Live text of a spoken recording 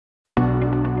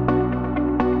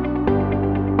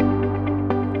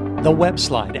The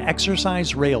WebSlide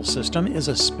exercise rail system is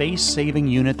a space-saving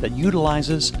unit that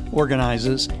utilizes,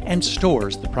 organizes, and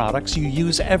stores the products you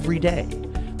use every day.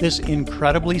 This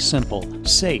incredibly simple,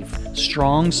 safe,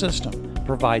 strong system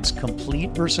provides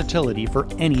complete versatility for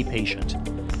any patient.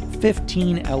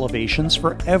 15 elevations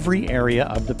for every area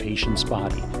of the patient's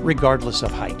body, regardless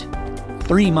of height.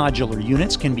 3 modular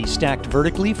units can be stacked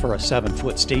vertically for a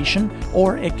 7-foot station,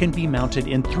 or it can be mounted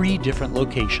in 3 different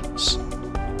locations.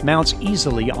 Mounts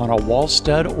easily on a wall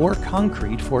stud or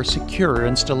concrete for secure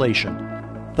installation.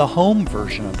 The home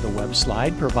version of the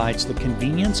WebSlide provides the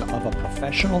convenience of a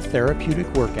professional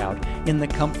therapeutic workout in the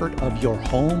comfort of your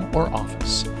home or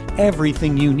office.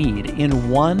 Everything you need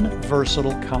in one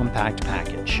versatile compact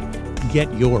package.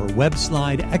 Get your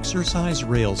WebSlide exercise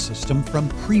rail system from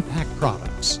PrePak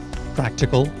Products.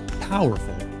 Practical,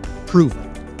 powerful, proven.